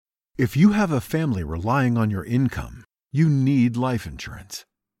If you have a family relying on your income, you need life insurance.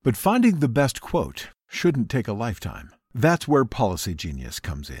 But finding the best quote shouldn't take a lifetime. That's where Policy Genius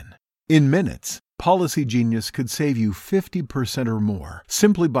comes in. In minutes, Policy Genius could save you 50% or more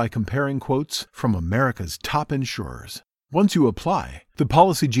simply by comparing quotes from America's top insurers. Once you apply, the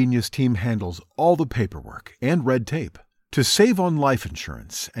Policy Genius team handles all the paperwork and red tape. To save on life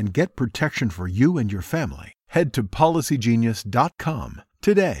insurance and get protection for you and your family, head to policygenius.com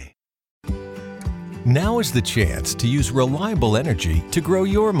today. Now is the chance to use reliable energy to grow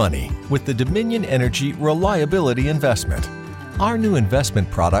your money with the Dominion Energy Reliability Investment. Our new investment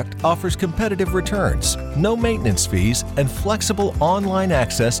product offers competitive returns, no maintenance fees, and flexible online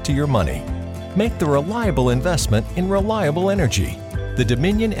access to your money. Make the reliable investment in reliable energy. The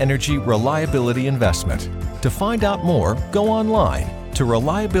Dominion Energy Reliability Investment. To find out more, go online to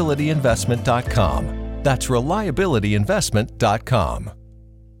reliabilityinvestment.com. That's reliabilityinvestment.com.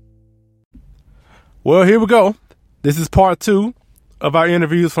 Well, here we go. This is part 2 of our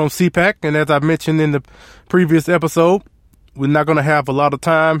interviews from CPAC. And as I mentioned in the previous episode, we're not going to have a lot of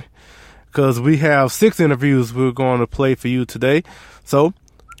time because we have 6 interviews we're going to play for you today. So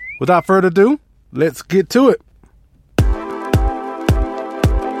without further ado, let's get to it.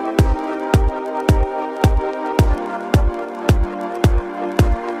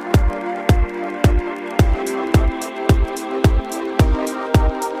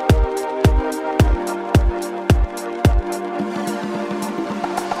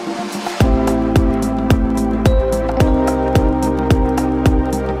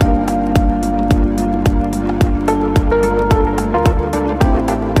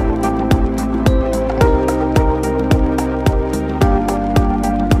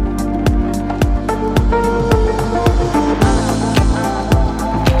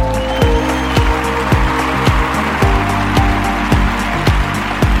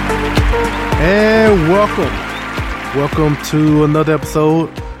 Welcome to another episode,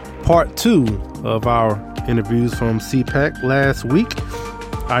 part 2 of our interviews from CPAC last week.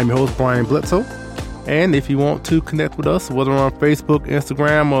 I'm your host, Brian Bledsoe. And if you want to connect with us, whether on Facebook,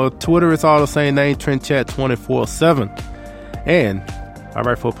 Instagram, or Twitter, it's all the same name, Trend Chat 24/7. And I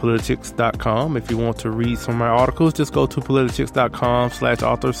write for Politichicks.com. If you want to read some of my articles, just go to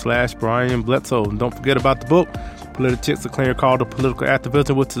Politichicks.com/author/Brian Bledsoe. And don't forget about the book, Politichicks, A Clear Call to Political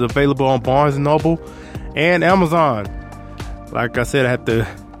Activism, which is available on Barnes & Noble and Amazon. Like I said, I have to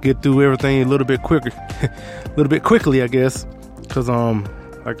get through everything a little bit quickly, I guess, because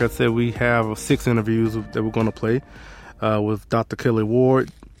like I said, we have 6 interviews that we're going to play with Dr. Kelly Ward,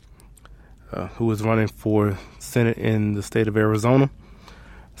 who is running for Senate in the state of Arizona,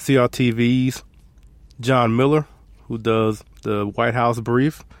 CRTV's John Miller, who does the White House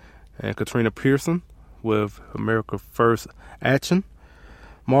Brief, and Katrina Pearson with America First Action,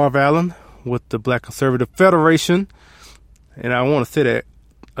 Marv Allen with the Black Conservative Federation. And I want to say that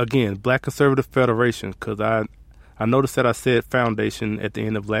again, Black Conservative Federation, because I noticed that I said foundation at the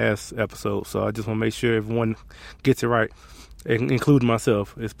end of last episode. So I just want to make sure everyone gets it right, including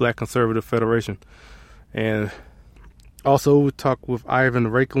myself. It's Black Conservative Federation. And also we talked with Ivan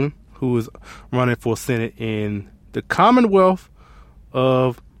Raiklin, who is running for Senate in the Commonwealth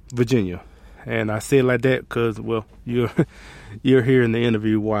of Virginia. And I say it like that because, well, you're hearing the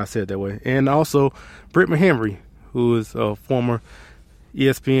interview why I said it that way. And also Britt McHenry, who is a former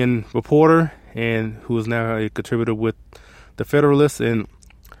ESPN reporter and who is now a contributor with The Federalist. And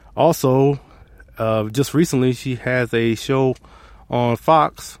also, just recently, she has a show on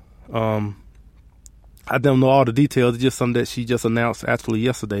Fox. I don't know all the details. It's just something that she just announced actually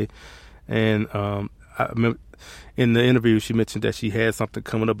yesterday. And I remember in the interview, she mentioned that she had something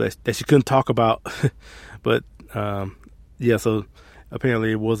coming up that she couldn't talk about. But, yeah, so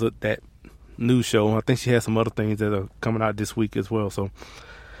apparently it wasn't that news show. I think she has some other things that are coming out this week as well. So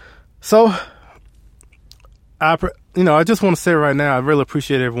I just want to say right now, I really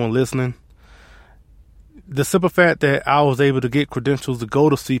appreciate everyone listening. The simple fact that I was able to get credentials to go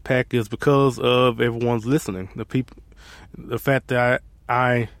to CPAC is because of everyone's listening. The fact that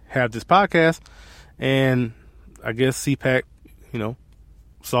I have this podcast, and I guess CPAC,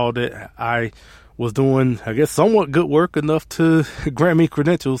 saw that I was doing, I guess, somewhat good work enough to grant me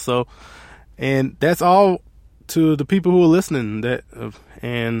credentials. So, and that's all to the people who are listening.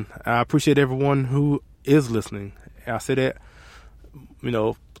 And I appreciate everyone who is listening. I say that,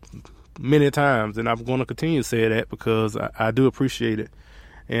 many times, and I'm going to continue to say that because I do appreciate it.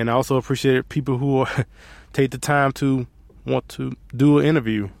 And I also appreciate people who take the time to want to do an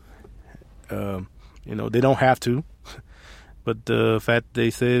interview. They don't have to, but the fact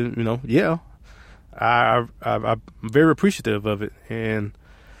they said, I'm very appreciative of it. And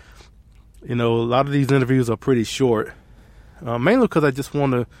a lot of these interviews are pretty short, mainly because I just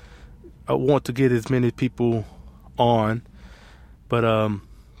want to get as many people on. But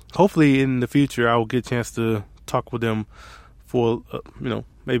hopefully in the future I will get a chance to talk with them for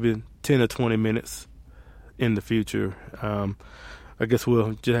maybe 10 or 20 minutes in the future. I guess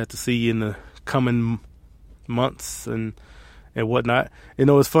we'll just have to see in the coming months and whatnot.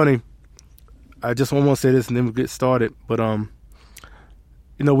 It's funny. I just want to say this and then we'll get started. But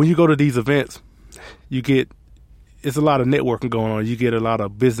when you go to these events, it's a lot of networking going on. You get a lot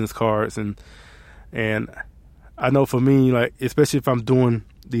of business cards and I know for me, like, especially if I'm doing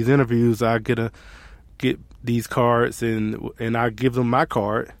these interviews, I get these cards and I give them my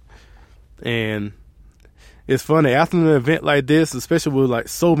card. And it's funny, after an event like this, especially with like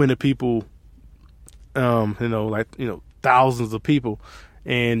so many people, thousands of people,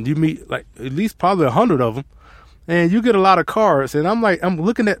 and you meet like at least probably 100 of them, and you get a lot of cards. And I'm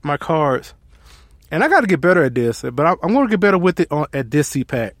looking at my cards, and I got to get better at this, but I'm going to get better with it at this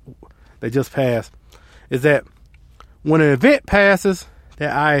CPAC that just passed. Is that when an event passes,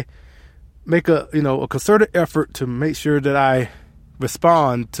 that I make a concerted effort to make sure that I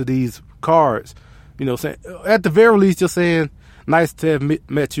respond to these cards. Saying, at the very least, just saying, nice to have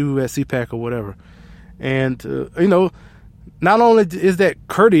met you at CPAC or whatever. And, not only is that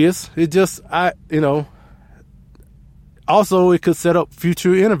courteous, it just, also it could set up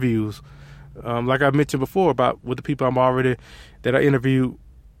future interviews. Like I mentioned before about with the people that I interviewed,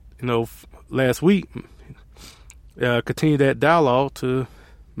 last week, continue that dialogue to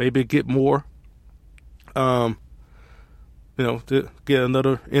maybe get more, to get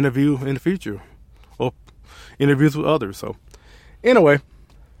another interview in the future. Or interviews with others. So anyway,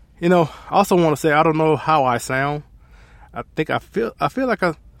 I also want to say I don't know how I sound. I feel like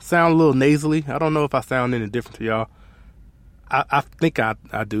I sound a little nasally. I don't know if I sound any different to y'all. I think I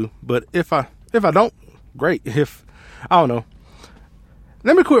do. But if I don't, great. If I don't know.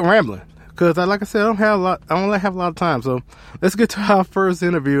 Let me quit rambling. Because like I said, I don't have a lot of time. So let's get to our first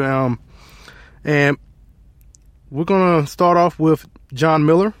interview. And we're gonna start off with John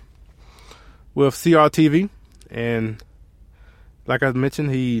Miller with CRTV, and like I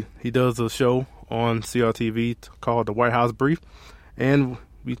mentioned, he does a show on CRTV called The White House Brief, and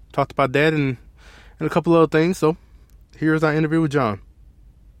we talked about that and a couple other things. So here's our interview with John.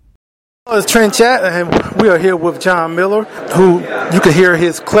 It's Trend Chat, and we are here with John Miller, who you can hear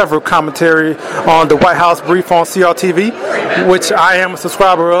his clever commentary on the White House Brief on CRTV, which I am a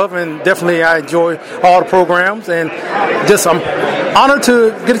subscriber of, and definitely I enjoy all the programs, and just I'm honored to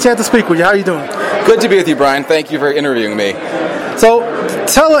get a chance to speak with you. How are you doing? Good to be with you, Brian. Thank you for interviewing me. So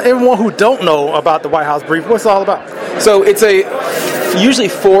tell everyone who don't know about the White House Brief, what's it all about? So it's usually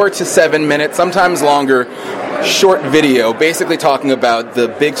 4 to 7 minutes, sometimes longer, short video basically talking about the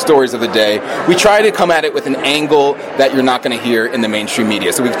big stories of the day. We try to come at it with an angle that you're not going to hear in the mainstream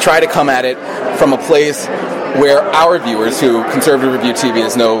media. So we try to come at it from a place where our viewers, who Conservative Review TV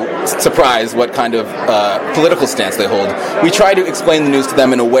is no surprise what kind of political stance they hold, we try to explain the news to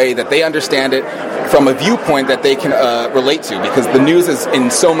them in a way that they understand it from a viewpoint that they can relate to, because the news is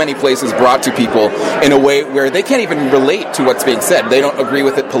in so many places brought to people in a way where they can't even relate to what's being said. They don't agree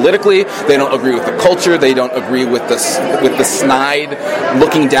with it politically, they don't agree with the culture, they don't agree with the snide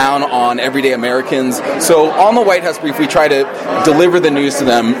looking down on everyday Americans. So on the White House Brief, we try to deliver the news to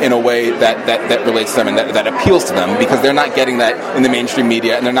them in a way that relates to them and that appeals to them, because they're not getting that in the mainstream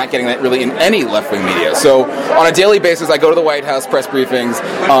media, and they're not getting that really in any left-wing media. So on a daily basis, I go to the White House press briefings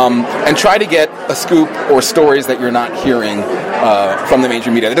and try to get a scoop or stories that you're not hearing from the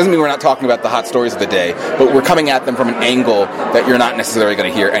mainstream media. That doesn't mean we're not talking about the hot stories of the day, but we're coming at them from an angle that you're not necessarily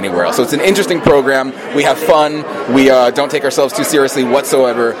going to hear anywhere else. So it's an interesting program. We have fun. We don't take ourselves too seriously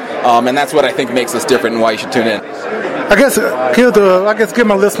whatsoever, and that's what I think makes us different and why you should tune in. I guess give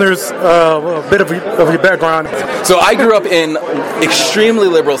my listeners a bit of your background. So I grew up in extremely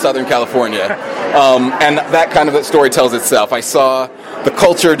liberal Southern California, and that kind of a story tells itself. I saw the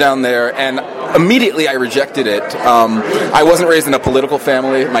culture down there, and immediately I rejected it. I wasn't raised in a political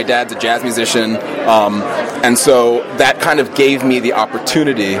family. My dad's a jazz musician, and so that kind of gave me the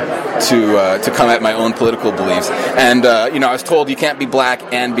opportunity to come at my own political beliefs. And I was told you can't be black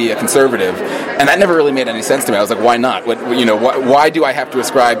and be a conservative, and that never really made any sense to me. I was like, why not? Why do I have to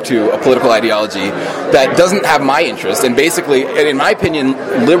ascribe to a political ideology that doesn't have my interest? And basically, in my opinion,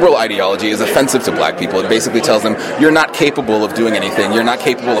 liberal ideology is offensive to black people. It basically tells them you're not capable of doing anything. You're not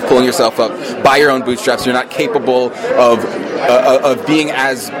capable of pulling yourself up by your own bootstraps. You're not capable of being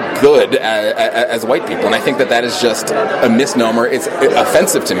as good as white people. And I think that is just a misnomer. It's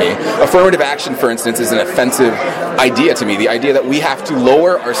offensive to me. Affirmative action, for instance, is an offensive idea to me. The idea that we have to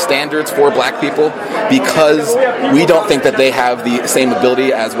lower our standards for black people because we don't think that they have the same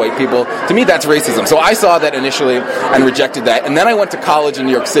ability as white people. To me, that's racism. So I saw that initially and rejected that. And then I went to college in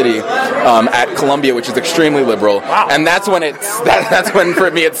New York City at Columbia, which is extremely liberal. Wow. And that's when that's when for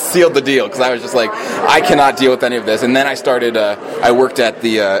me it sealed the deal, because I was just like, I cannot deal with any of this. And then I started. I worked at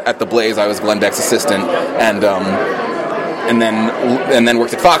the Blaze. I was Glenn Beck's assistant, and then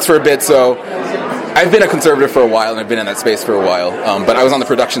worked at Fox for a bit. So I've been a conservative for a while, and I've been in that space for a while. But I was on the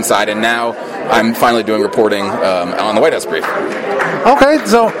production side, and now I'm finally doing reporting on the White House Brief. Okay,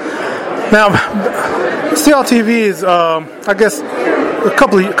 so now CRTV is, I guess, a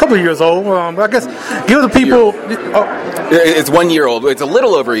couple of years old. I guess give the people. It's 1 year old. It's a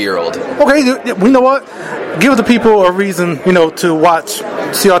little over a year old. Okay, you know what? Give the people a reason, to watch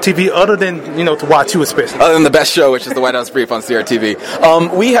CRTV other than, to watch you especially. Other than the best show, which is the White House Brief on CRTV.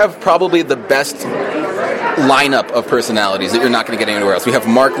 We have probably the best lineup of personalities that you're not going to get anywhere else. We have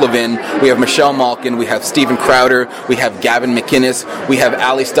Mark Levin, we have Michelle Malkin, we have Steven Crowder, we have Gavin McInnes, we have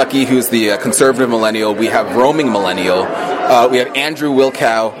Ali Stuckey, who's the conservative millennial, we have roaming millennial, we have Andrew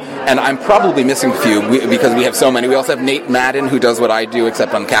Wilkow, and I'm probably missing a few because we have so many. We also have Nate Madden, who does what I do,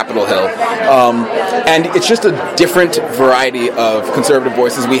 except on Capitol Hill. And it's just a different variety of conservative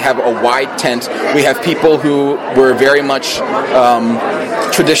voices. We have a wide tent. We have people who were very much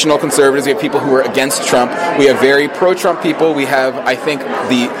traditional conservatives. We have people who are against Trump. We have very pro-Trump people. We have, I think,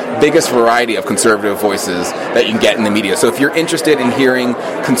 the biggest variety of conservative voices that you can get in the media. So if you're interested in hearing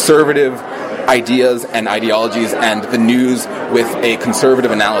conservative ideas and ideologies and the news with a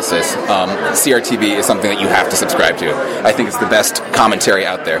conservative analysis, CRTV is something that you have to subscribe to. I think it's the best commentary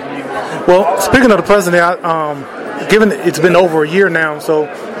out there. Well, speaking of the president, given it's been over a year now, so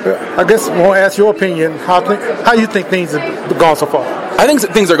I guess I want to ask your opinion. How you think things have gone so far? I think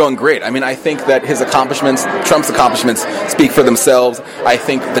things are going great. I mean, I think that Trump's accomplishments speak for themselves. I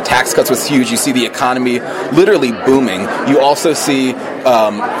think the tax cuts was huge. You see the economy literally booming. You also see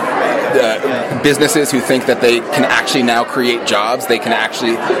businesses who think that they can actually now create jobs, they can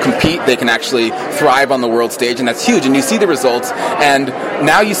actually compete, they can actually thrive on the world stage, and that's huge. And you see the results, and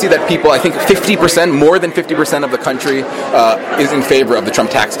now you see that people, I think more than 50% of the country is in favor of the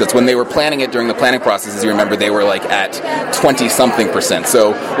Trump tax cuts. When they were planning it during the planning process, as you remember, they were like at 20-something%.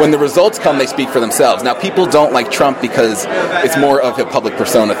 So when the results come, they speak for themselves. Now, people don't like Trump because it's more of a public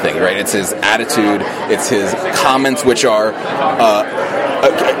persona thing, right? It's his attitude, it's his comments, which are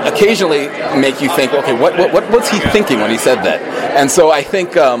occasionally make you think, okay, what's he thinking when he said that? And so I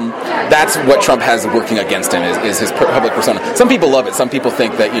think that's what Trump has working against him is his public persona. Some people love it. Some people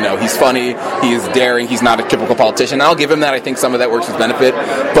think that he's funny, he's daring, he's not a typical politician. And I'll give him that. I think some of that works to his benefit,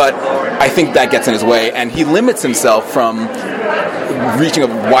 but I think that gets in his way, and he limits himself from reaching a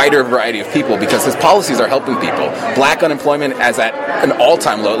wider variety of people because his policies are helping people. Black unemployment is at an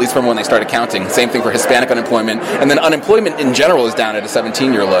all-time low, at least from when they started counting. Same thing for Hispanic unemployment. And then unemployment in general is down at a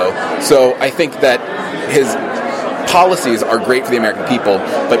 17-year low. So I think that his policies are great for the American people,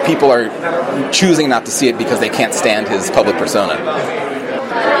 but people are choosing not to see it because they can't stand his public persona.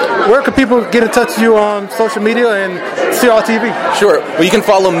 Where can people get in touch with you on social media and CRTV? Sure. Well, you can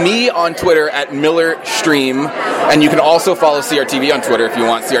follow me on Twitter at MillerStream, and you can also follow CRTV on Twitter if you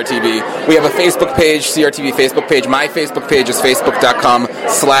want CRTV. We have a Facebook page, CRTV Facebook page. My Facebook page is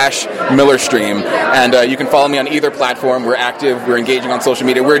facebook.com/MillerStream, and you can follow me on either platform. We're active. We're engaging on social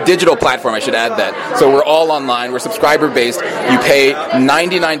media. We're a digital platform, I should add that. So we're all online. We're subscriber-based. You pay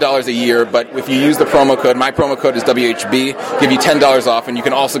 $99 a year, but if you use the promo code, my promo code is WHB, give you $10 off, and you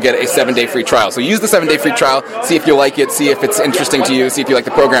can also get a 7-day free trial. So use the 7-day free trial, see if you like it, see if it's interesting to you, see if you like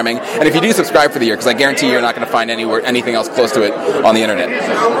the programming, and if you do, subscribe for the year, because I guarantee you're not going to find anything else close to it on the internet.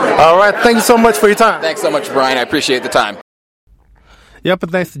 All right, thank you so much for your time. Thanks so much, Brian. I appreciate the time. Yep,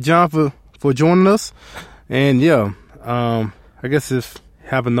 and thanks to John for joining us. And I guess if you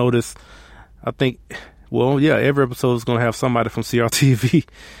haven't noticed, I think, every episode is going to have somebody from CRTV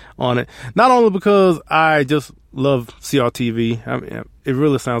on it. Not only because I just love CRTV. I mean, it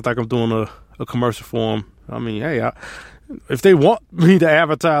really sounds like I'm doing a commercial for them. I mean, hey, if they want me to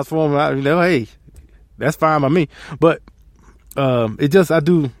advertise for them, hey, that's fine by me. But I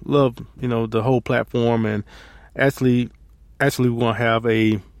do love, the whole platform, and actually we're going to have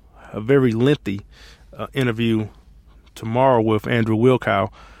a very lengthy interview tomorrow with Andrew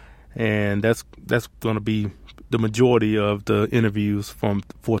Wilkow, and that's going to be the majority of the interviews for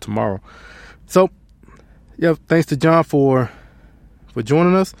tomorrow. So, thanks to John for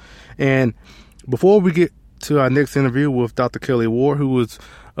joining us. And before we get to our next interview with Dr. Kelly Ward, who was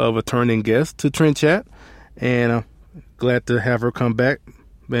a returning guest to Trend Chat. And glad to have her come back.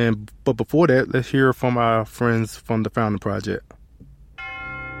 But before that, let's hear from our friends from the Founding Project.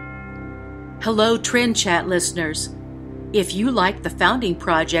 Hello, Trend Chat listeners. If you like the Founding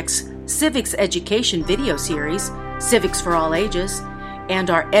Project's Civics Education video series, Civics for All Ages, and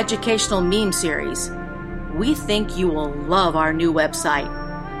our educational meme series, we think you will love our new website.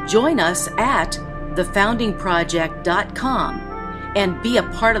 Join us at thefoundingproject.com and be a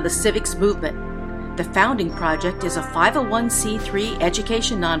part of the civics movement. The Founding Project is a 501c3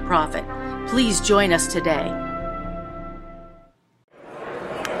 education nonprofit. Please join us today.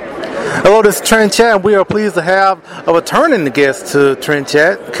 Hello, this is Trend Chat. We are pleased to have a returning guest to Trend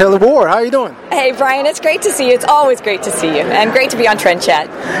Chat, Kelly Ward. How are you doing? Hey, Brian, it's great to see you. It's always great to see you, and great to be on Trend Chat.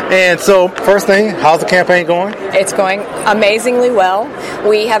 And so, first thing, how's the campaign going? It's going amazingly well.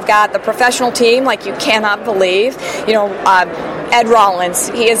 We have got the professional team like you cannot believe. Ed Rollins,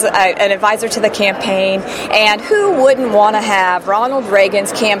 he is an advisor to the campaign, and who wouldn't want to have Ronald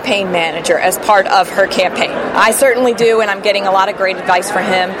Reagan's campaign manager as part of her campaign? I certainly do, and I'm getting a lot of great advice from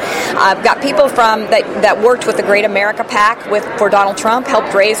him. I've got people that worked with the Great America PAC for Donald Trump,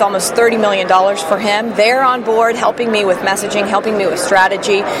 helped raise almost $30 million for him. They're on board helping me with messaging, helping me with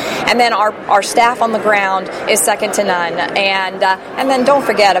strategy, and then our staff on the ground is second to none. And then don't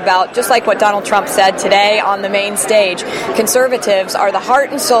forget about, just like what Donald Trump said today on the main stage, conservatives are the heart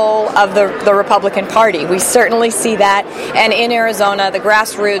and soul of the Republican Party. We certainly see that. And in Arizona, the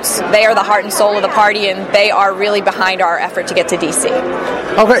grassroots, they are the heart and soul of the party, and they are really behind our effort to get to D.C.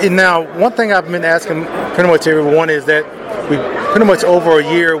 Okay, now, one thing I've been asking pretty much everyone is that we pretty much over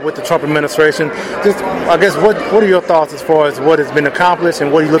a year with the Trump administration. Just, I guess, what are your thoughts as far as what has been accomplished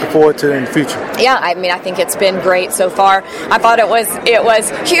and what are you looking forward to in the future? Yeah, I mean, I think it's been great so far. I thought it was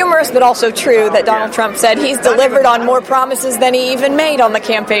humorous but also true that Donald Trump said he's delivered on more promises than he even made on the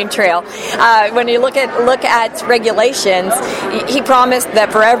campaign trail. When you look at regulations, he promised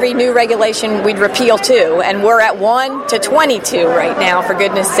that for every new regulation we'd repeal 2, and we're at 1 to 22 right now, for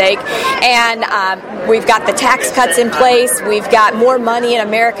goodness sake. And we've got the tax cuts in place. We've got more money in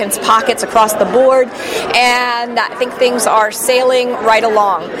Americans' pockets across the board, and I think things are sailing right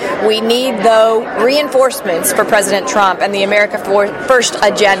along. We need, though, reinforcements for President Trump and the America First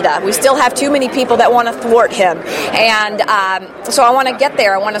agenda. We still have too many people that want to thwart him, and so I want to get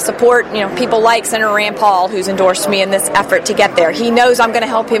there. I want to support people like Senator Rand Paul, who's endorsed me in this effort to get there. He knows I'm going to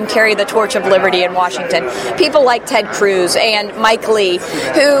help him carry the torch of liberty in Washington. People like Ted Cruz and Mike Lee,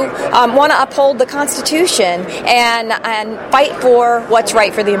 who want to uphold the Constitution and fight for what's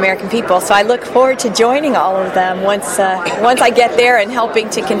right for the American people. So I look forward to joining all of them once I get there and helping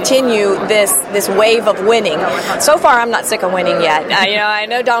to continue this wave of winning. So far, I'm not sick of winning yet. I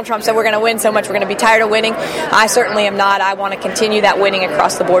know Donald Trump said we're going to win so much, we're going to be tired of winning. I certainly am not. I want to continue that winning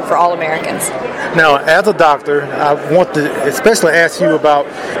across the board for all Americans. Now, as a doctor, I want to especially ask you about,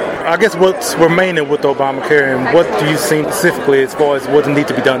 I guess, what's remaining with Obamacare and what do you see specifically as far as what needs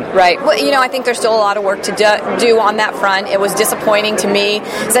to be done? Right. Well, I think there's still a lot of work to do on that front. It was disappointing to me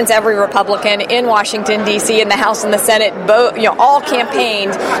since every Republican in Washington, D.C., in the House and the Senate, all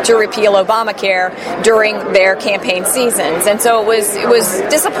campaigned to repeal Obamacare during their campaign seasons. And so it was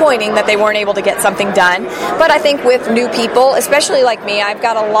disappointing that they weren't able to get something done. But I think with new people, especially like me, I've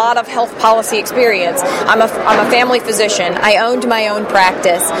got a lot of health policy experience. I'm a family physician. I owned my own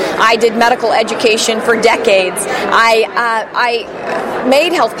practice. I did medical education for decades. I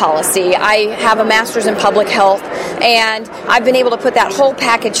made health policy. I have a master's in public health, and I've been able to put that whole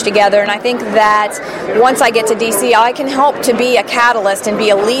package together. And I think that once I get to D.C., I can help to be a catalyst and be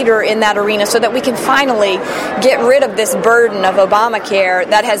a leader in that arena so that we can finally get rid of this burden of Obamacare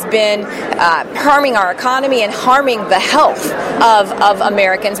that has been harming our economy and harming the health of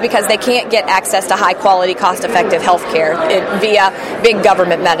Americans because they can't get access to high-quality, cost-effective health care via big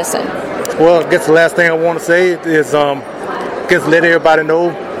government medicine. Well, I guess the last thing I want to say is let everybody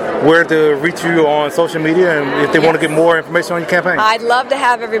know where to reach you on social media and if they want to get more information on your campaign. I'd love to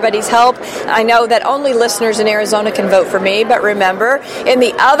have everybody's help. I know that only listeners in Arizona can vote for me, but remember, in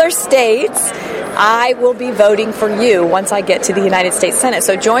the other states, I will be voting for you once I get to the United States Senate.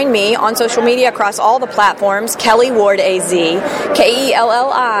 So join me on social media across all the platforms, Kelly Ward AZ,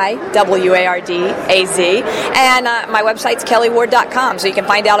 KELLIWARD-AZ, and my website's kellyward.com. So you can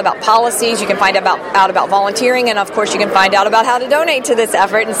find out about policies, you can find out about volunteering, and of course you can find out about how to donate to this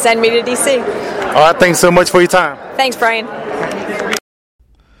effort and send me to D.C. All right, thanks so much for your time. Thanks, Brian.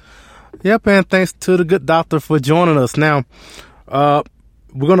 Yep, and thanks to the good doctor for joining us. Now,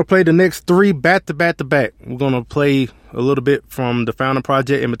 we're going to play the next 3 back to back to back. We're going to play a little bit from the Founding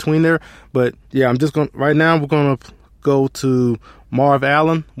Project in between there. But yeah, right now we're going to go to Marv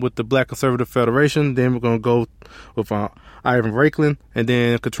Allen with the Black Conservative Federation. Then we're going to go with Ivan Raiklen and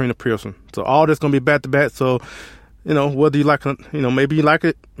then Katrina Pearson. So all this going to be back to back. So, whether you like it, maybe you like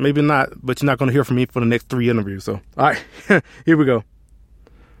it, maybe not, but you're not going to hear from me for the next 3 interviews. So, all right, here we go.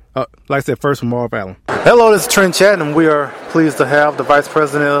 Like I said, first from Marv Allen. Hello, this is Trent Chatton, and we are pleased to have the Vice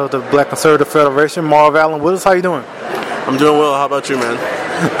President of the Black Conservative Federation, Marv Allen, with us. How you doing? I'm doing well. How about you, man?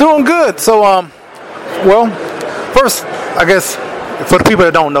 Doing good. So, first, I guess, for the people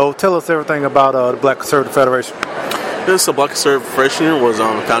that don't know, tell us everything about the Black Conservative Federation. Yes, the Black Conservative Federation was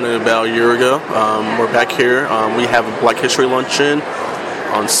founded about a year ago. We're back here. We have a Black History Luncheon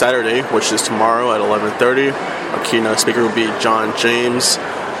on Saturday, which is tomorrow at 11:30. Our keynote speaker will be John James,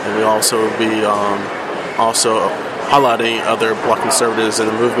 and we also will be also highlighting other Black conservatives in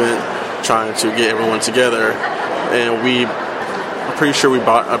the movement, trying to get everyone together. And I'm pretty sure we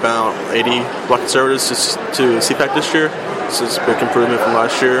brought about 80 Black conservatives to CPAC this year. This is a big improvement from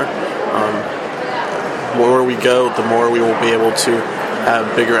last year. The more we go, the more we will be able to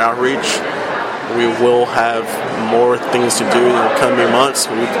have bigger outreach. We will have more things to do in the coming months.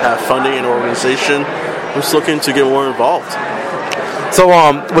 We have funding and organization. We're just looking to get more involved. So,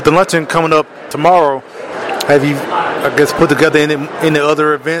 with the luncheon coming up tomorrow, have you, I guess, put together any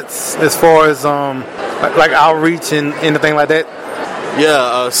other events as far as like outreach and anything like that?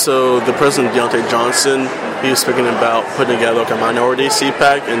 Yeah. So the President Deontay Johnson, he was speaking about putting together like a minority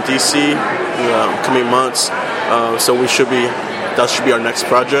CPAC in DC in the coming months. So that should be our next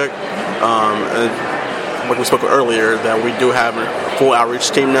project. And like we spoke earlier, that we do have a full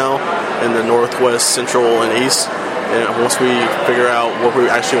outreach team now in the Northwest, Central, and East. And once we figure out what we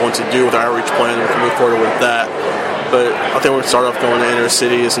actually want to do with our outreach plan, we can move forward with that. But I think we're going to start off going to inner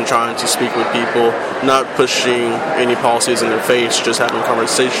cities and trying to speak with people, not pushing any policies in their face, just having a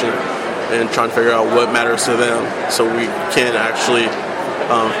conversation and trying to figure out what matters to them so we can actually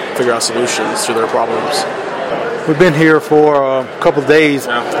figure out solutions to their problems. We've been here for a couple of days,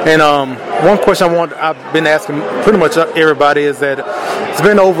 and one question I've been asking pretty much everybody is that it's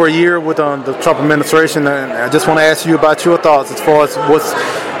been over a year with the Trump administration, and I just want to ask you about your thoughts as far as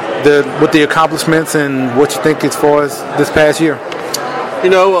with the accomplishments and what you think as far as this past year.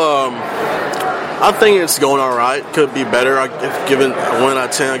 I think it's going all right. Could be better. If given a 1 out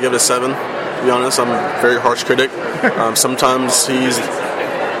of 10, I give it a 7. To be honest, I'm a very harsh critic. Sometimes he's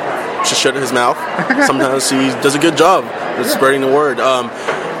just shut his mouth. Sometimes he does a good job of spreading the word.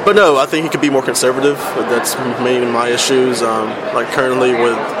 But no, I think he could be more conservative. That's mainly my issues. Like currently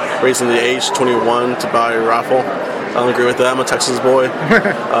with raising the age to 21 to buy a rifle, I don't agree with that. I'm a Texas boy.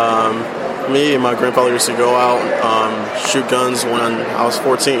 Me and my grandfather used to go out shoot guns when I was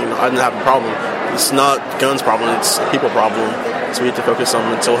 14. I didn't have a problem. It's not guns problem, it's a people problem. So we need to focus on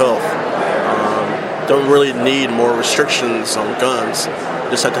mental health. Don't really need more restrictions on guns.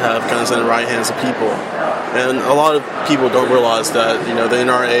 Just have to have guns in the right hands of people. And a lot of people don't realize that, the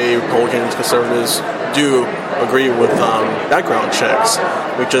NRA, Republicans, conservatives do agree with background checks.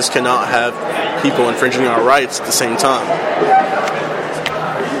 We just cannot have people infringing our rights at the same time.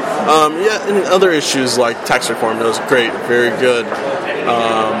 And other issues like tax reform, that was great, very good.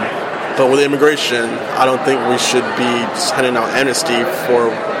 But with immigration, I don't think we should be just handing out amnesty for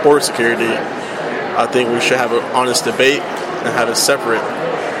border security. I think we should have an honest debate and have it separate.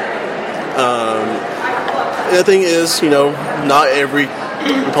 The thing is, not every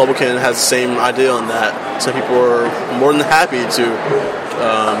Republican has the same idea on that. Some people are more than happy to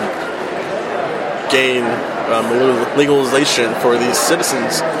gain legalization for these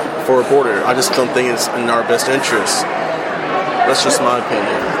citizens for a border. I just don't think it's in our best interest. That's just my opinion.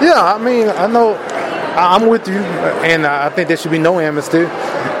 Yeah, I mean, I know I'm with you, and I think there should be no amnesty.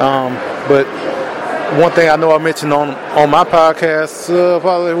 But one thing I know I mentioned on my podcast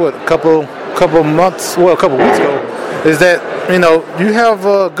probably a couple weeks ago is that you have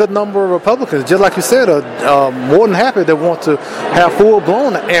a good number of Republicans, just like you said, are more than happy to want to have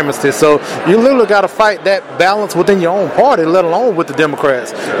full-blown amnesty. So you literally got to fight that balance within your own party, let alone with the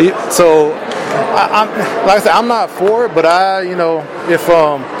Democrats. So, like I said, I'm not for it, but if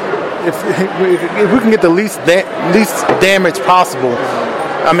we can get the least damage possible,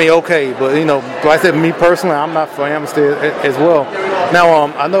 I mean, okay. But like I said, me personally, I'm not for amnesty as well.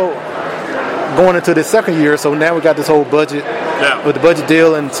 Now, I know going into the second year, so now we got this whole budget with the budget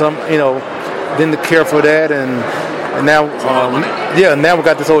deal, and some didn't care for that, and now now we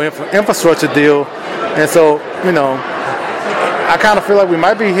got this whole infrastructure deal, and so I kind of feel like we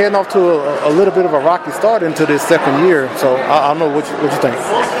might be heading off to a little bit of a rocky start into this second year. So I don't know what you think.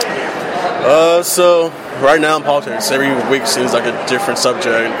 So right now in politics, every week seems like a different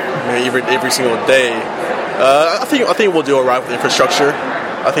subject. Every single day. I think we'll do all right with infrastructure.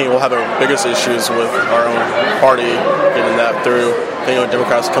 I think we'll have our biggest issues with our own party getting that through. I think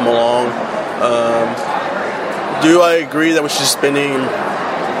Democrats come along. Do I agree that we should be spending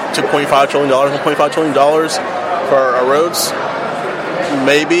 $1.5 trillion for our roads?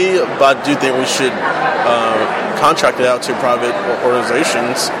 Maybe, but I do think we should contract it out to private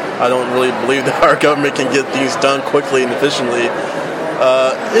organizations. I don't really believe that our government can get things done quickly and efficiently.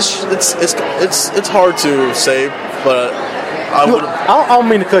 It's hard to say, but I don't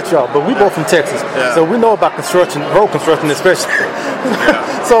mean to cut you off, but we both from Texas, so we know about construction, road construction especially.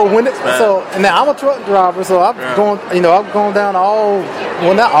 So now I'm a truck driver, so I've gone down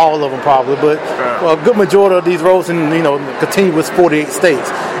not all of them probably, but a good majority of these roads in continuous 48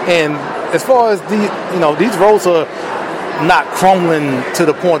 states. And as far as these roads are not crumbling to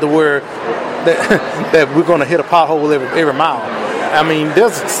the point to where that we're going to hit a pothole every mile. I mean,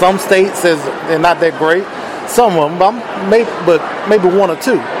 there's some states they're not that great. Some of them, but maybe one or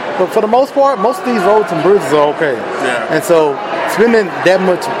two. But for the most part, most of these roads and bridges are okay. Yeah. And so spending that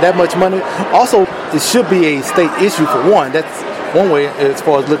much money, also it should be a state issue for one. That's one way as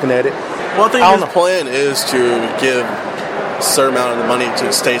far as looking at it. Well, I think his plan is to give a certain amount of the money to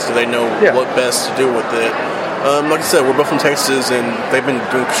the states so they know what best to do with it. Like I said, we're both from Texas, and they've been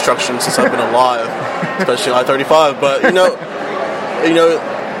doing construction since I've been alive, especially I-35. But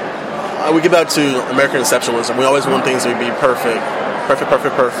we get back to American exceptionalism. We always want things to be perfect. But I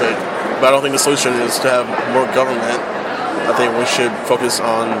don't think the solution is to have more government. I think we should focus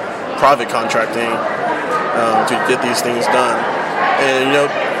on private contracting to get these things done. And the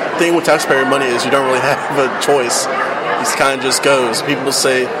thing with taxpayer money is you don't really have a choice. It kind of just goes. People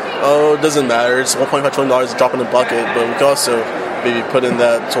say, "Oh, it doesn't matter. It's $1.5 trillion, a drop in the bucket." But we can also maybe put in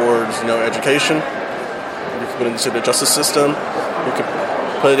that towards education. We can put it into the justice system. We could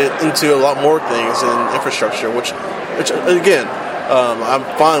put it into a lot more things in infrastructure, which again, I'm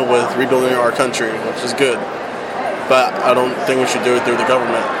fine with rebuilding our country, which is good. But I don't think we should do it through the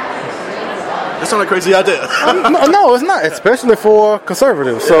government. It's not a crazy idea. No, it's not, especially for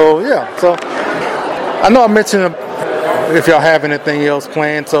conservatives. So, yeah. So, I know I mentioned if y'all have anything else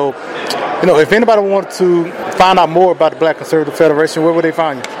planned. So, if anybody wants to find out more about the Black Conservative Federation, where would they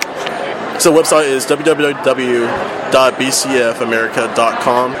find you? So the website is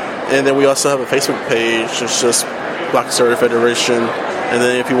www.bcfamerica.com. And then we also have a Facebook page. It's just Black Conservative Federation. And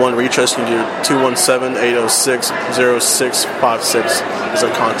then if you want to reach us, you can do 217-806-0656 is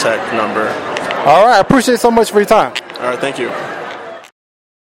our contact number. All right. I appreciate so much for your time. All right. Thank you.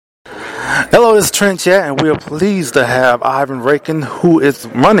 Hello, this is Trent Chat, and we are pleased to have Ivan Raiklin, who is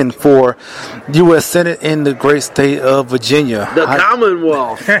running for U.S. Senate in the great state of Virginia. The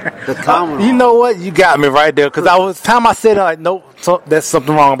Commonwealth. The Commonwealth. You know what? You got me right there, because time I said it, like, nope, there's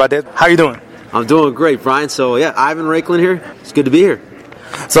something wrong about that. How you doing? I'm doing great, Brian. So, Ivan Raiklin here. It's good to be here.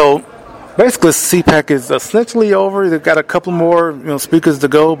 So, basically, CPAC is essentially over. They've got a couple more speakers to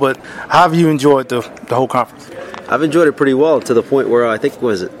go, but how have you enjoyed the whole conference? I've enjoyed it pretty well, to the point where I think,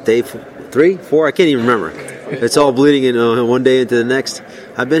 was it day 3, 4? I can't even remember. It's all bleeding in one day into the next.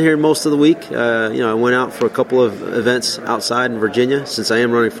 I've been here most of the week. I went out for a couple of events outside in Virginia, since I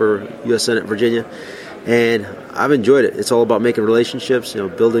am running for U.S. Senate Virginia, and I've enjoyed it. It's all about making relationships,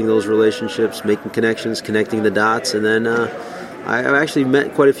 building those relationships, making connections, connecting the dots, and then I've actually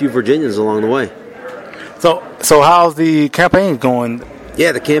met quite a few Virginians along the way. So how's the campaign going?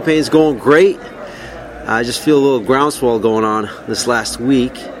 Yeah, the campaign's going great. I just feel a little groundswell going on this last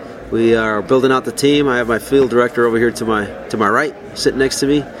week. We are building out the team. I have my field director over here to my right, sitting next to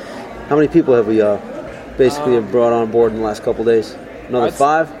me. How many people have we basically brought on board in the last couple of days? Another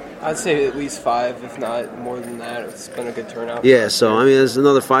 5? I'd say at least 5, if not more than that. It's been a good turnout. Yeah, so there's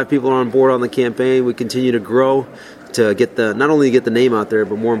another 5 people on board on the campaign. We continue to grow to get not only get the name out there,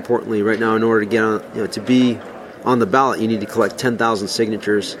 but more importantly, right now, in order to get on, to be on the ballot, you need to collect 10,000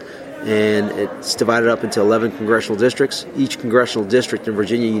 signatures. And it's divided up into 11 congressional districts. Each congressional district in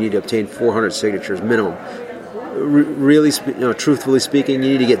Virginia, you need to obtain 400 signatures minimum. Really, truthfully speaking, you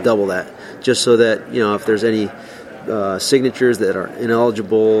need to get double that, just so that if there's any signatures that are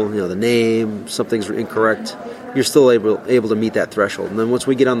ineligible, the name, something's incorrect, you're still able to meet that threshold. And then once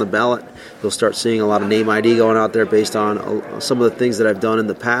we get on the ballot, you'll start seeing a lot of name ID going out there based on some of the things that I've done in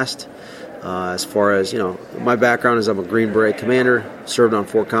the past. As far as, my background is I'm a Green Beret commander, served on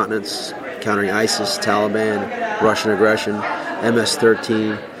 4 continents, countering ISIS, Taliban, Russian aggression,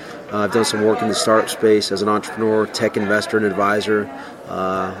 MS-13. I've done some work in the startup space as an entrepreneur, tech investor, and advisor.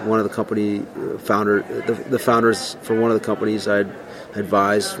 One of the company the founders for one of the companies I'd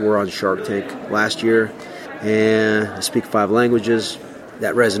advised. We're on Shark Tank last year, and I speak 5 languages.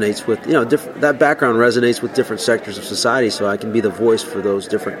 That resonates with, that background resonates with different sectors of society, so I can be the voice for those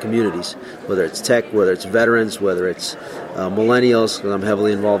different communities, whether it's tech, whether it's veterans, whether it's millennials, because I'm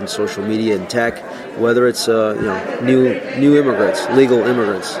heavily involved in social media and tech, whether it's new immigrants, legal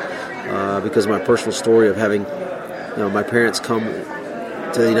immigrants, because of my personal story of having my parents come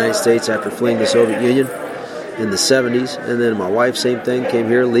to the United States after fleeing the Soviet Union in the 70s, and then my wife, same thing, came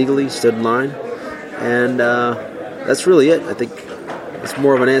here legally, stood in line, and that's really it. I think it's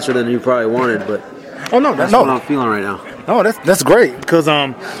more of an answer than you probably wanted, but that's what I'm feeling right now. No, that's great, because I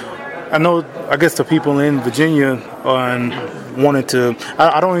know, I guess the people in Virginia wanted to,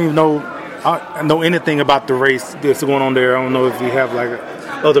 I don't even know anything about the race that's going on there. I don't know if you have like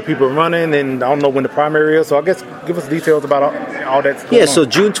other people running, and I don't know when the primary is, so I guess give us details about all that stuff. Yeah, so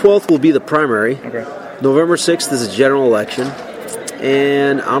June 12th will be the primary. Okay. November 6th is a general election,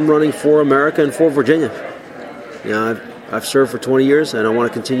 and I'm running for America and for Virginia. I've served for 20 years, and I want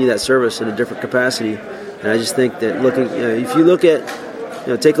to continue that service in a different capacity. And I just think that if you look at,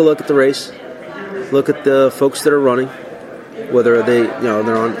 take a look at the race, look at the folks that are running, whether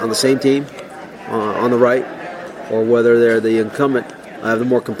they're on the same team, on the right, or whether they're the incumbent. I have the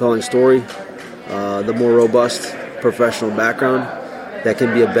more compelling story, the more robust professional background that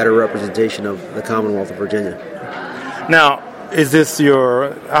can be a better representation of the Commonwealth of Virginia. Now, is this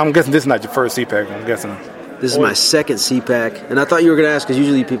I'm guessing this is not your first CPAC, I'm guessing. This is my second CPAC, and I thought you were going to ask, because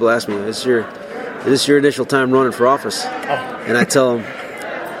usually people ask me, is this your initial time running for office? And I tell them,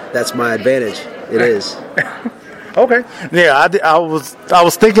 that's my advantage. It is. Okay. Yeah, I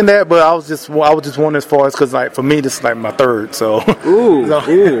was thinking that, but I was just wondering as far as, because like for me this is like my third. So ooh,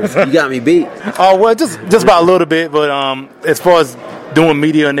 you got me beat. Oh well, just about a little bit, but as far as doing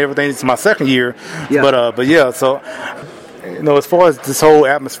media and everything, it's my second year. Yeah. But yeah, so. As far as this whole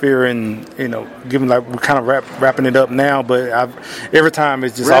atmosphere and, given like we're kind of wrapping it up now, but every time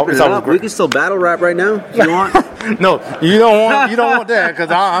it's just always great. We can still battle rap right now if you want. No, you don't want that,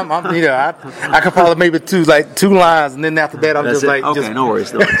 because I could probably maybe two lines, and then after that I'm That's just it? like okay, no worries.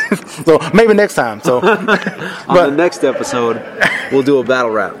 So maybe next time. So on the next episode we'll do a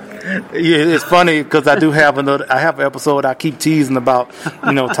battle rap. Yeah, it's funny because I have an episode I keep teasing about,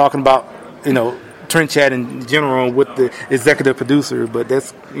 talking about Trend Chat in general with the executive producer, but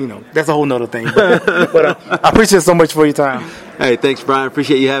that's a whole nother thing. But I appreciate it so much for your time. Hey, thanks, Brian.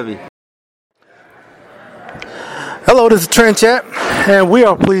 Appreciate you having me. Hello, this is Trend Chat, and we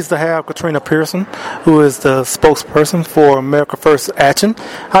are pleased to have Katrina Pearson, who is the spokesperson for America First Action.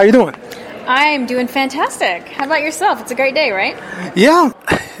 How are you doing? I'm doing fantastic. How about yourself? It's a great day, right? Yeah,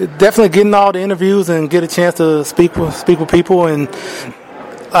 definitely getting all the interviews and get a chance to speak with people. And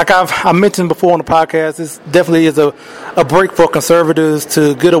like I mentioned before on the podcast, this definitely is a break for conservatives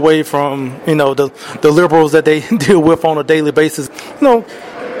to get away from the liberals that they deal with on a daily basis.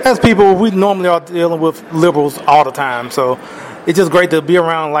 As people, we normally are dealing with liberals all the time, so it's just great to be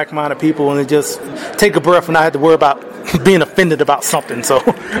around like-minded people and just take a breath and not have to worry about being offended about something. So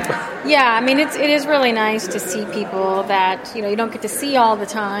yeah, I mean it is really nice to see people that you don't get to see all the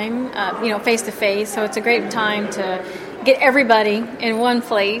time, face to face. So it's a great time to get everybody in one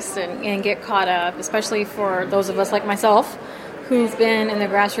place and get caught up, especially for those of us like myself who've been in the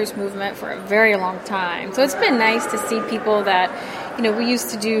grassroots movement for a very long time. So it's been nice to see people that we used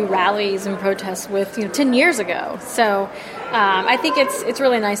to do rallies and protests with 10 years ago. So I think it's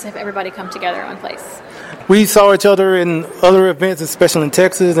really nice to have everybody come together in one place. We saw each other in other events, especially in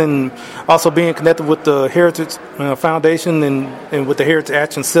Texas, and also being connected with the Heritage Foundation and with the Heritage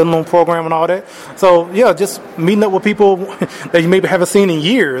Action Sentinel program and all that. So, yeah, just meeting up with people that you maybe haven't seen in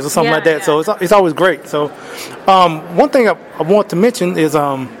years or something like that. Yeah. So it's always great. So one thing I want to mention is,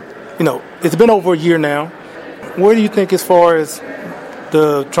 it's been over a year now. Where do you think, as far as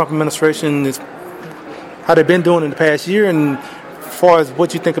the Trump administration, how they've been doing in the past year, and as far as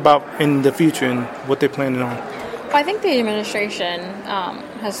what you think about in the future and what they're planning on? Well, I think the administration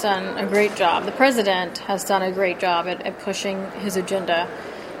has done a great job. The president has done a great job at pushing his agenda,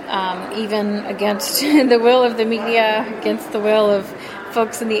 even against the will of the media, against the will of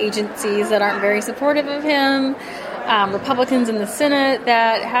folks in the agencies that aren't very supportive of him, Republicans in the Senate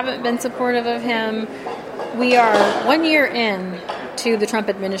that haven't been supportive of him. We are 1 year in to the Trump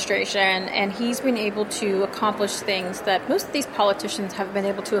administration, and he's been able to accomplish things that most of these politicians have been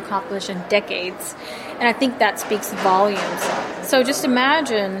able to accomplish in decades, and I think that speaks volumes. So just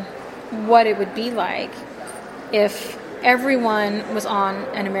imagine what it would be like if everyone was on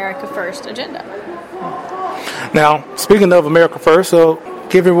an America First agenda. Now, speaking of America First, so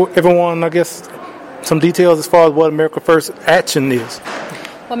give everyone, I guess, some details as far as what America First Action is?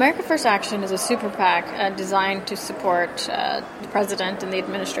 Well, America First Action is a super PAC designed to support the president and the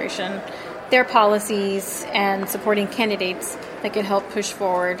administration, their policies, and supporting candidates that can help push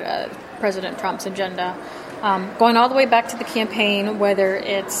forward President Trump's agenda. Going all the way back to the campaign, whether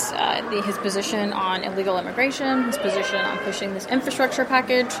it's his position on illegal immigration, his position on pushing this infrastructure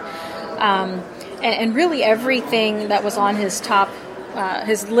package, and really everything that was on his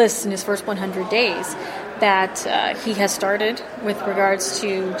his list in his first 100 days that he has started with regards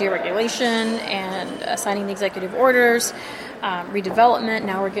to deregulation and signing the executive orders, redevelopment.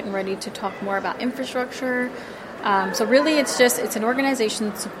 Now we're getting ready to talk more about infrastructure. So really it's an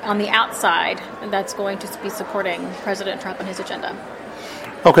organization on the outside that's going to be supporting President Trump and his agenda.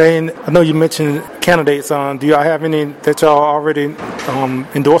 Okay, and I know you mentioned candidates. Do y'all have any that y'all already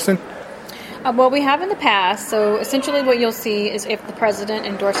endorsing? Well, we have in the past. So essentially what you'll see is if the president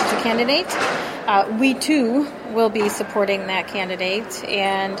endorses a candidate, we too will be supporting that candidate.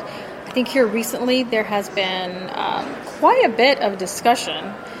 And I think here recently there has been quite a bit of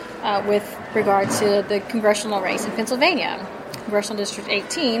discussion with regard to the congressional race in Pennsylvania, Congressional District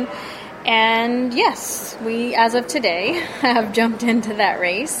 18. And yes, we, as of today, have jumped into that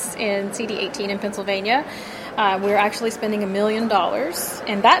race in CD 18 in Pennsylvania. We're actually spending $1 million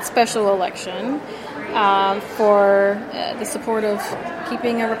in that special election for the support of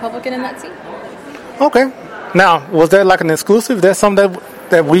keeping a Republican in that seat. Okay. Now, was that like an exclusive? That's something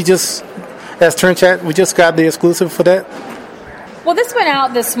that we just, as Trend Chat, we just got the exclusive for that? Well, this went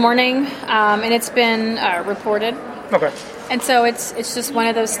out this morning, and it's been reported. Okay. And so it's just one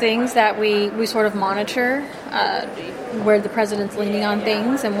of those things that we sort of monitor where the president's leaning on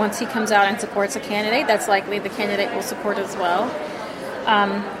things. And once he comes out and supports a candidate, that's likely the candidate will support as well.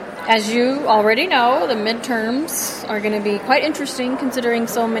 As you already know, the midterms are going to be quite interesting considering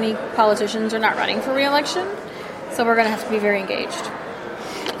so many politicians are not running for re-election. So we're going to have to be very engaged.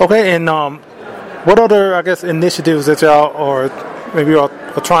 Okay, and what other, I guess, initiatives that y'all are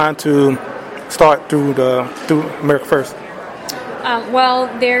trying to start through America First? Well,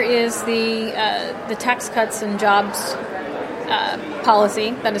 there is the Tax Cuts and Jobs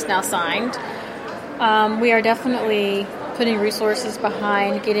policy that is now signed. We are definitely putting resources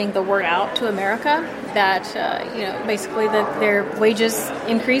behind getting the word out to America that basically that their wages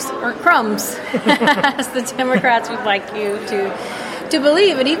increase aren't crumbs, as the Democrats would like you to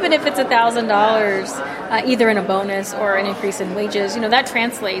believe. And even if it's $1,000, either in a bonus or an increase in wages, that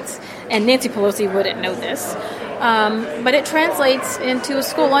translates. And Nancy Pelosi wouldn't know this, but it translates into a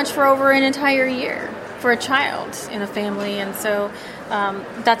school lunch for over an entire year for a child in a family. And so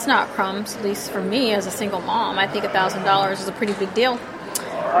that's not crumbs, at least for me as a single mom. I think $1,000 is a pretty big deal.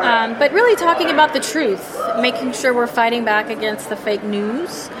 But really talking about the truth, making sure we're fighting back against the fake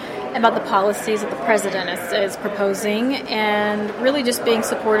news about the policies that the president is proposing, and really just being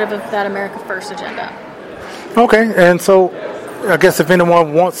supportive of that America First agenda. Okay, and so I guess if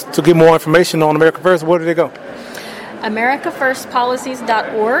anyone wants to get more information on America First, where do they go?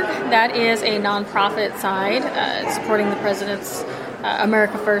 AmericaFirstPolicies.org. That is a nonprofit side supporting the president's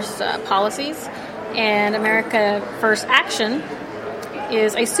America First policies. And America First Action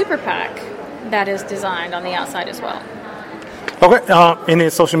is a super PAC that is designed on the outside as well. Okay. Any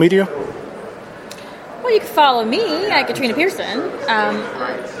social media? Well, you can follow me at Katrina Pearson.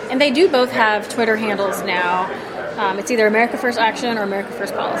 And they do both have Twitter handles now. It's either America First Action or America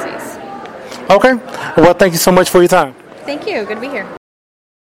First Policies. Okay. Well, thank you so much for your time. Thank you. Good to be here.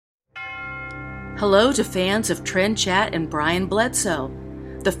 Hello to fans of Trend Chat and Brian Bledsoe.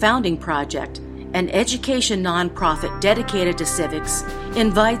 The Founding Project, an education nonprofit dedicated to civics,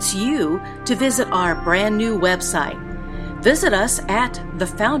 invites you to visit our brand new website. Visit us at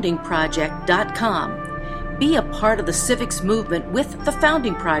thefoundingproject.com. Be a part of the civics movement with The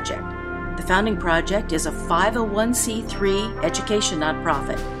Founding Project. The Founding Project is a 501c3 education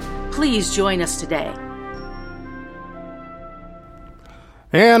nonprofit. Please join us today.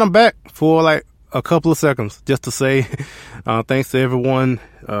 And I'm back for like a couple of seconds just to say thanks to everyone,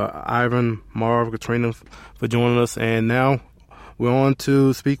 Ivan, Marv, Katrina, for joining us. And now we're on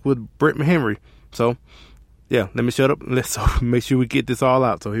to speak with Britt McHenry. So, yeah, let me shut up. Let's make sure we get this all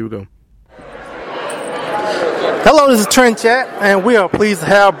out. So here we go. Hello, this is Trend Chat, and we are pleased to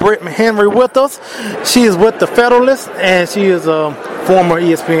have Britt McHenry with us. She is with The Federalist, and she is a former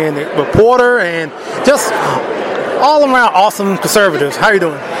ESPN reporter and just all-around awesome conservative. How are you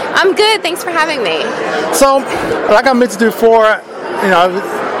doing? I'm good. Thanks for having me. So, like I mentioned before,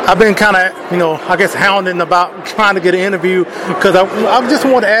 I've been kind of, I guess hounding about trying to get an interview because I just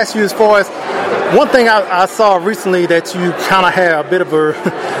want to ask you as far as one thing I saw recently that you kind of had a bit of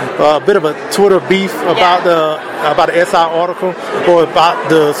a Twitter beef about the SI article or about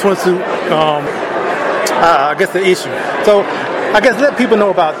the swimsuit. I guess the issue. So I guess let people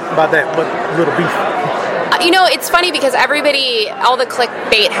know about that, but little beef. It's funny because all the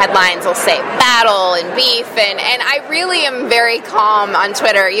clickbait headlines will say battle and beef, and I really am very calm on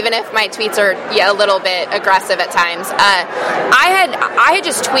Twitter, even if my tweets are a little bit aggressive at times. I had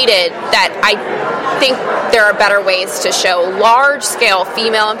just tweeted that I think there are better ways to show large-scale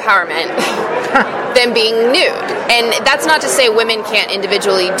female empowerment than being nude. And that's not to say women can't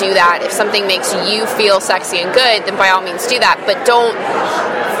individually do that. If something makes you feel sexy and good, then by all means do that, but don't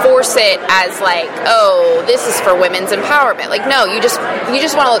force it as like, oh, this is for women's empowerment. Like, no, you just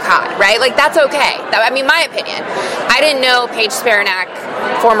want to look hot, right? Like, that's okay. My opinion. I didn't know Paige Spiranac,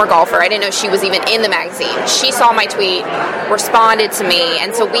 former golfer, I didn't know she was even in the magazine. She saw my tweet, responded to me,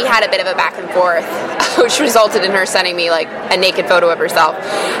 and so we had a bit of a back and forth, which resulted in her sending me like a naked photo of herself.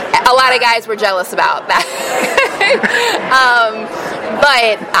 A lot of guys were jealous about that.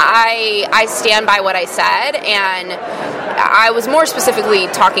 But I stand by what I said, and I was more specifically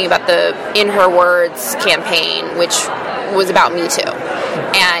talking about the In Her Words campaign, which was about Me Too.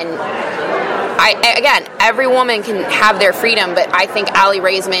 And again, every woman can have their freedom, but I think Aly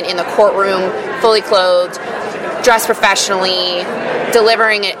Raisman in the courtroom, fully clothed, dressed professionally,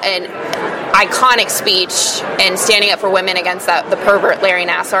 delivering an iconic speech and standing up for women against the pervert Larry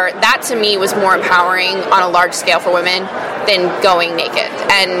Nassar, that to me was more empowering on a large scale for women than going naked.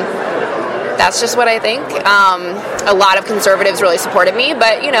 And that's just what I think. A lot of conservatives really supported me,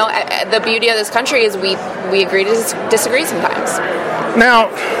 but the beauty of this country is we agree to disagree sometimes. Now,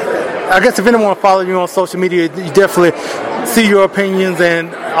 I guess if anyone follows you on social media, you definitely see your opinions,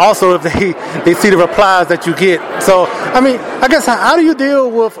 and also if they see the replies that you get. So, I guess how do you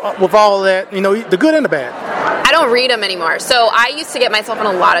deal with all that, the good and the bad? I don't read them anymore. So I used to get myself in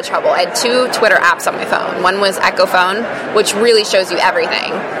a lot of trouble. I had 2 Twitter apps on my phone. One was Echo Phone, which really shows you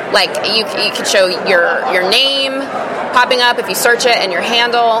everything. Like, you could show your name popping up if you search it, and your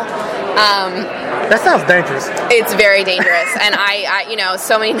handle. That sounds dangerous. It's very dangerous. And I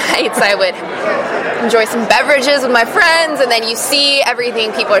so many nights I would enjoy some beverages with my friends, and then you see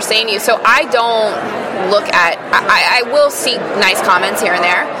everything people are saying to you. So I don't look at, I will see nice comments here and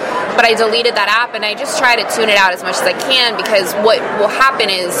there, but I deleted that app, and I just try to tune it out as much as I can, because what will happen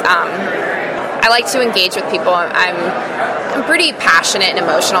is I like to engage with people. I'm pretty passionate and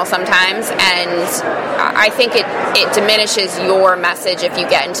emotional sometimes, and I think it diminishes your message if you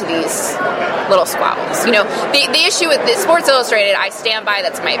get into these little squabbles. The issue with the Sports Illustrated, I stand by.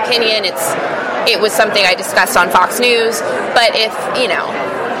 That's my opinion. It was something I discussed on Fox News. But if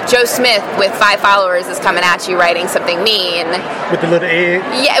Joe Smith with 5 followers is coming at you writing something mean with the little egg,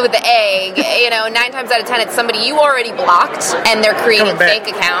 with the egg, 9 times out of 10 it's somebody you already blocked, and they're creating fake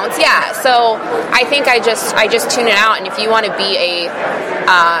accounts. So I think I just tune it out. And if you want to be a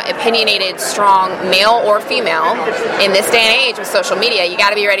opinionated, strong male or female in this day and age with social media, you got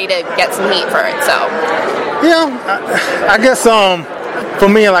to be ready to get some heat for it. So I guess for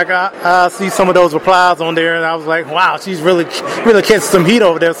me, like I see some of those replies on there, and I was like, wow, she's really catching some heat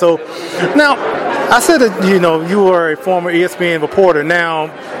over there. So now, I said that you were a former ESPN reporter. Now,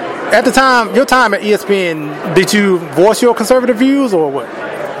 at the time, your time at ESPN, did you voice your conservative views or what?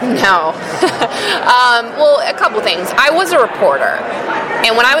 No. Well, a couple things. I was a reporter,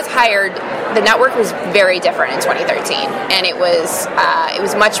 and when I was hired, the network was very different in 2013, and it was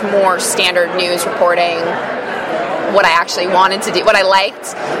much more standard news reporting, what I actually wanted to do, what I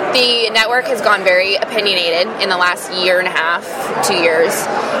liked. The network has gone very opinionated in the last year and a half, 2 years.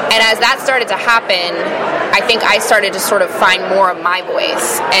 And as that started to happen, I think I started to sort of find more of my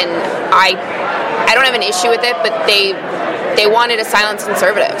voice. And I don't have an issue with it, but they wanted to silence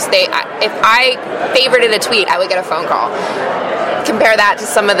conservatives. If I favorited a tweet, I would get a phone call. Compare that to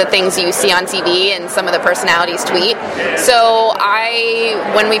some of the things you see on TV and some of the personalities tweet. So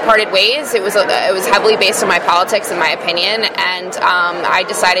when we parted ways, it was heavily based on my politics and my opinion, and I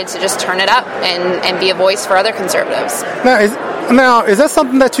decided to just turn it up and be a voice for other conservatives. Now, is that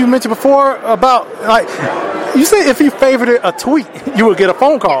something that you mentioned before about, like, you said if you favorited a tweet, you would get a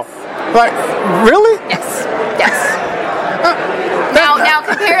phone call? Like, really? Yes. Now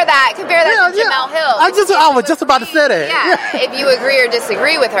compare that to Jemele Hill. I was just about to say that. Yeah, if you agree or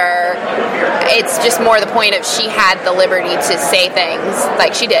disagree with her, it's just more the point of she had the liberty to say things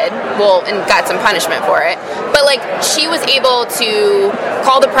like she did, and got some punishment for it. But like, she was able to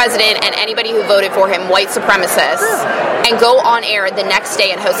call the president and anybody who voted for him white supremacists and go on air the next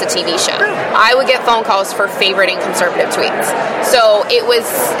day and host a TV show. I would get phone calls for favoriting conservative tweets. So it was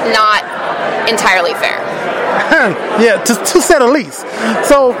not entirely fair. Yeah, to say the least.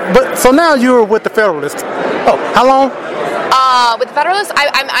 So now you're with the Federalist. Oh, how long? With the Federalist,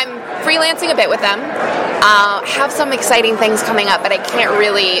 I'm freelancing a bit with them. Have some exciting things coming up, but I can't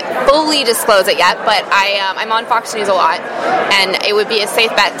really fully disclose it yet. But I'm on Fox News a lot, and it would be a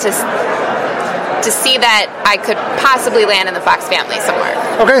safe bet to see that I could possibly land in the Fox family somewhere.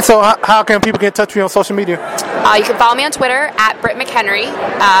 Okay, so how can people get in touch with you on social media? You can follow me on Twitter at Britt McHenry,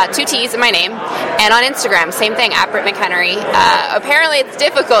 2 T's in my name, and on Instagram, same thing, at Britt McHenry. Apparently it's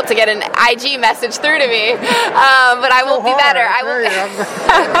difficult to get an IG message through to me, but I will be better.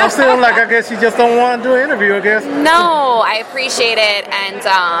 I'm still like, I guess you just don't want to do an interview, I guess. No, I appreciate it, and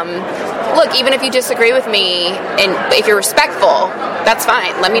look, even if you disagree with me, and if you're respectful, that's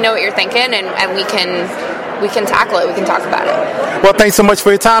fine. Let me know what you're thinking, and we can tackle it. We can talk about it. Well, thanks so much for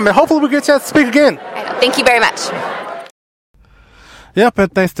your time, and hopefully we get a chance to speak again. Thank you very much. Yep,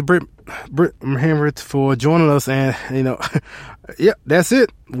 and thanks to Britt Henry for joining us. And, yep, that's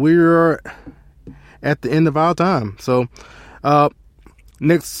it. We're at the end of our time. So,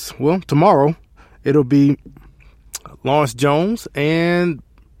 tomorrow, it'll be Lawrence Jones and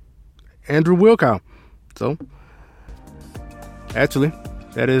Andrew Wilkow. So, actually,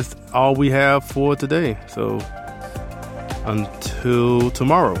 that is all we have for today. So, until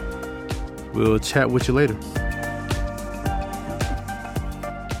tomorrow, we'll chat with you later.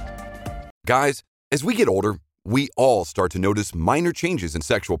 Guys, as we get older, we all start to notice minor changes in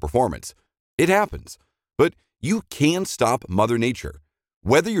sexual performance. It happens. But you can stop Mother Nature.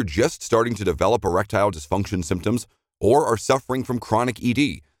 Whether you're just starting to develop erectile dysfunction symptoms or are suffering from chronic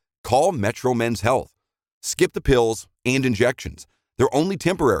ED, call Metro Men's Health. Skip the pills and injections. They're only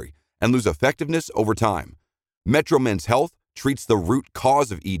temporary and lose effectiveness over time. Metro Men's Health treats the root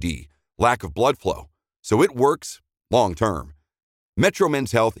cause of ED, lack of blood flow, so it works long term. Metro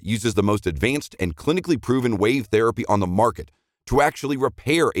Men's Health uses the most advanced and clinically proven wave therapy on the market to actually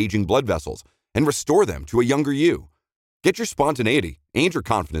repair aging blood vessels and restore them to a younger you. Get your spontaneity and your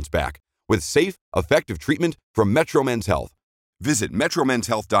confidence back with safe, effective treatment from Metro Men's Health. Visit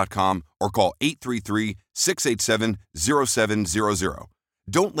metromenshealth.com or call 833-687-0700.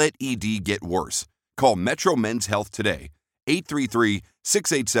 Don't let ED get worse. Call Metro Men's Health today.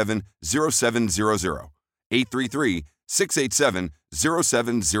 833-687-0700.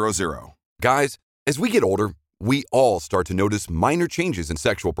 833-687-0700. Guys, as we get older, we all start to notice minor changes in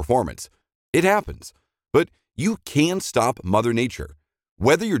sexual performance. It happens. But you can stop Mother Nature.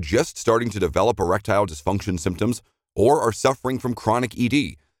 Whether you're just starting to develop erectile dysfunction symptoms or are suffering from chronic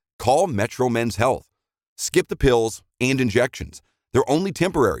ED, call Metro Men's Health. Skip the pills and injections. They're only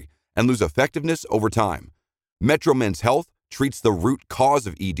temporary and lose effectiveness over time. Metro Men's Health treats the root cause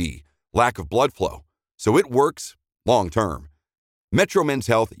of ED, lack of blood flow, so it works long term. Metro Men's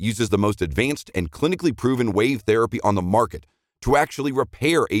Health uses the most advanced and clinically proven wave therapy on the market to actually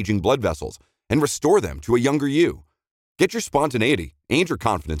repair aging blood vessels and restore them to a younger you. Get your spontaneity and your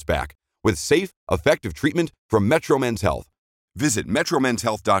confidence back with safe, effective treatment from Metro Men's Health. Visit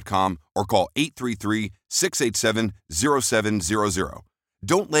metromenshealth.com or call 833-687-0700.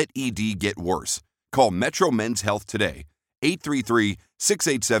 Don't let ED get worse. Call Metro Men's Health today.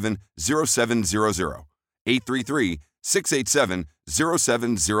 833-687-0700.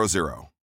 833-687-0700.